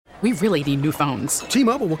We really need new phones.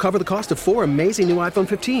 T-Mobile will cover the cost of 4 amazing new iPhone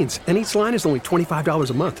 15s, and each line is only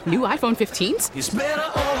 $25 a month. New iPhone 15s? It's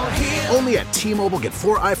better over here. Only at T-Mobile, get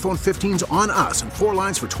 4 iPhone 15s on us and 4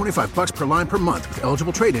 lines for $25 per line per month with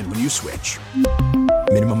eligible trade-in when you switch.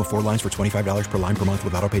 Minimum of 4 lines for $25 per line per month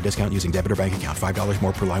with autopay discount using debit or bank account. $5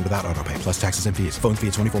 more per line without autopay, plus taxes and fees. Phone fee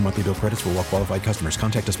at 24 monthly bill credits for well-qualified customers.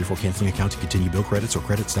 Contact us before canceling account to continue bill credits or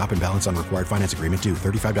credit stop and balance on required finance agreement due.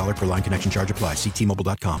 $35 per line connection charge applies. See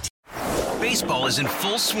T-Mobile.com. Baseball is in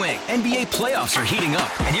full swing. NBA playoffs are heating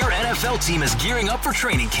up, and your NFL team is gearing up for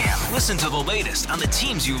training camp. Listen to the latest on the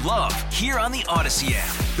teams you love here on the Odyssey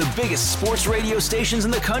app. The biggest sports radio stations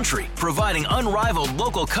in the country, providing unrivaled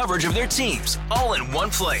local coverage of their teams, all in one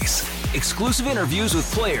place. Exclusive interviews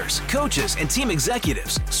with players, coaches, and team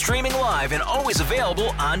executives, streaming live and always available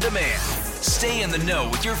on demand. Stay in the know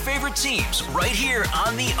with your favorite teams right here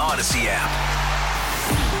on the Odyssey app.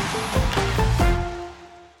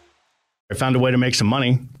 I found a way to make some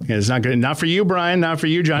money. It's not good. Not for you, Brian. Not for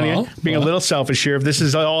you, Johnny. Being a little selfish here. If this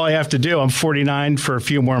is all I have to do, I'm 49 for a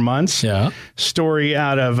few more months. Yeah. Story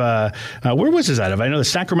out of, where was this out of? I know the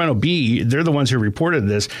Sacramento Bee, they're the ones who reported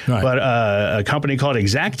this. Right. But a company called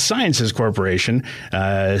Exact Sciences Corporation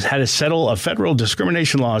had to settle a federal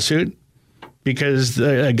discrimination lawsuit because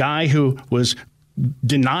a guy who was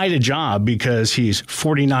denied a job because he's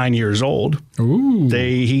 49 years old. Ooh,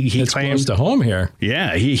 he it's claims close to home here.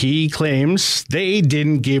 Yeah, he claims they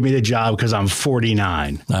didn't give me the job because I'm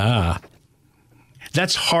 49.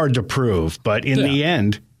 That's hard to prove, but in the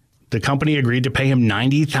end, the company agreed to pay him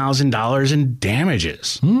 $90,000 in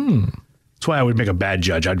damages. That's why I would make a bad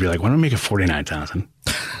judge. I'd be like, why don't I make it $49,000?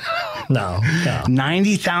 No.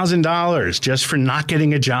 $90,000 just for not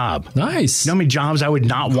getting a job. Nice. You know how many jobs I would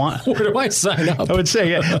not want? Where do I sign up? I would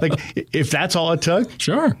say, like, if that's all it took,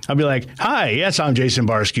 sure. I'd be like, hi, yes, I'm Jason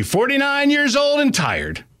Barsky, 49 years old and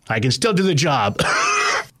tired. I can still do the job.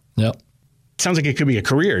 Yep. Sounds like it could be a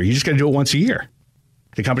career. You just got to do it once a year.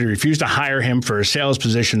 The company refused to hire him for a sales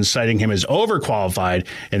position, citing him as overqualified,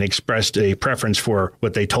 and expressed a preference for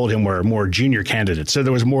what they told him were more junior candidates. So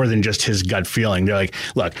there was more than just his gut feeling. They're like,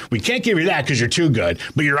 look, we can't give you that because you're too good,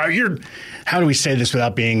 but you're how do we say this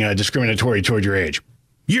without being discriminatory toward your age?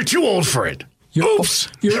 You're too old for it. Oops.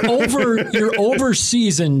 You're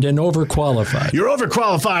over-seasoned and overqualified. You're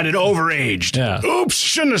overqualified and overaged. Yeah. Oops,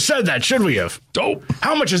 shouldn't have said that, should we have? Dope.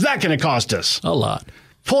 How much is that going to cost us? A lot.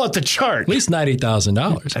 Pull out the chart. At least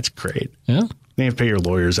 $90,000. That's great. Yeah. They have to pay your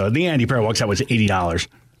lawyers. The Andy Perry walks out with $80.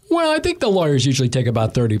 Well, I think the lawyers usually take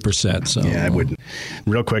about 30%. So yeah, I wouldn't.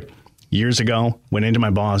 Real quick, years ago, went into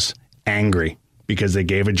my boss angry because they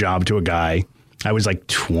gave a job to a guy. I was like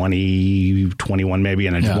 20, 21 maybe,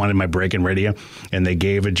 and I just wanted my break in radio. And they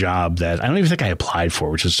gave a job that I don't even think I applied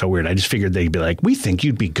for, which is so weird. I just figured they'd be like, we think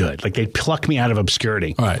you'd be good. Like they'd pluck me out of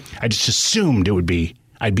obscurity. All right. I just assumed I'd be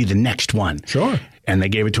the next one. Sure. And they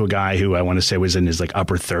gave it to a guy who I want to say was in his like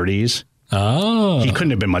upper 30s. Oh. He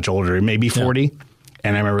couldn't have been much older, maybe 40. Yeah.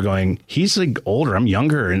 And I remember going, he's like older, I'm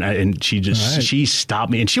younger. And she just, she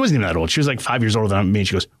stopped me. And she wasn't even that old. She was like 5 years older than me. And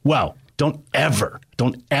she goes, well, don't ever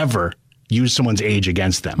use someone's age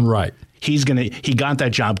against them. Right. He got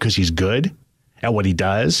that job because he's good at what he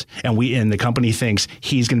does. And the company thinks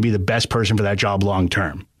he's going to be the best person for that job long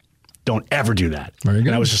term. Don't ever do that. Very good.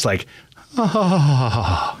 And I was just like,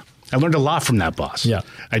 oh. I learned a lot from that boss. Yeah.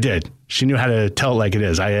 I did. She knew how to tell it like it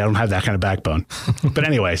is. I don't have that kind of backbone. But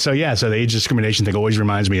anyway, so the age discrimination thing always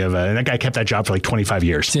reminds me of, and that guy kept that job for like 25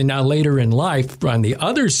 years. See, now later in life, on the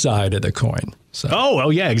other side of the coin. So.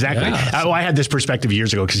 Oh, yeah, exactly. Yeah, I had this perspective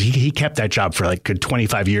years ago because he kept that job for like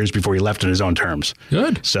 25 years before he left on his own terms.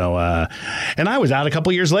 Good. So, and I was out a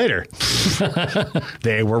couple years later.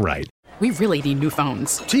 They were right. We really need new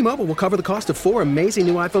phones. T-Mobile will cover the cost of 4 amazing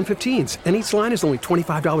new iPhone 15s, and each line is only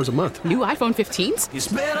 $25 a month. New iPhone 15s? It's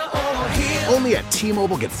better over here. Only at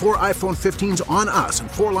T-Mobile, get 4 iPhone 15s on us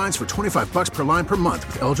and 4 lines for $25 per line per month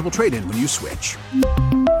with eligible trade-in when you switch.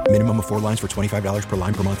 Minimum of 4 lines for $25 per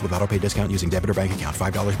line per month with autopay discount using debit or bank account.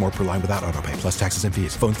 $5 more per line without autopay, plus taxes and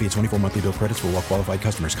fees. Phone fee at 24 monthly bill credits for well-qualified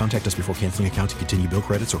customers. Contact us before canceling account to continue bill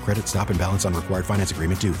credits or credit stop and balance on required finance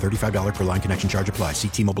agreement due. $35 per line connection charge applies. See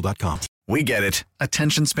T-Mobile.com. We get it.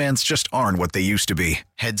 Attention spans just aren't what they used to be.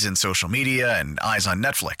 Heads in social media and eyes on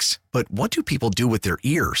Netflix. But what do people do with their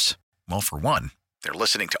ears? Well, for one, they're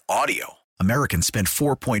listening to audio. Americans spend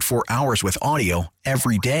 4.4 hours with audio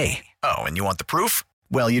every day. Oh, and you want the proof?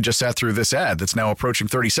 Well, you just sat through this ad that's now approaching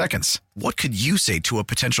 30 seconds. What could you say to a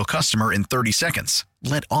potential customer in 30 seconds?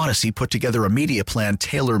 Let Odyssey put together a media plan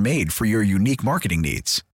tailor-made for your unique marketing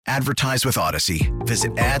needs. Advertise with Odyssey.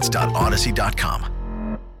 Visit ads.odyssey.com.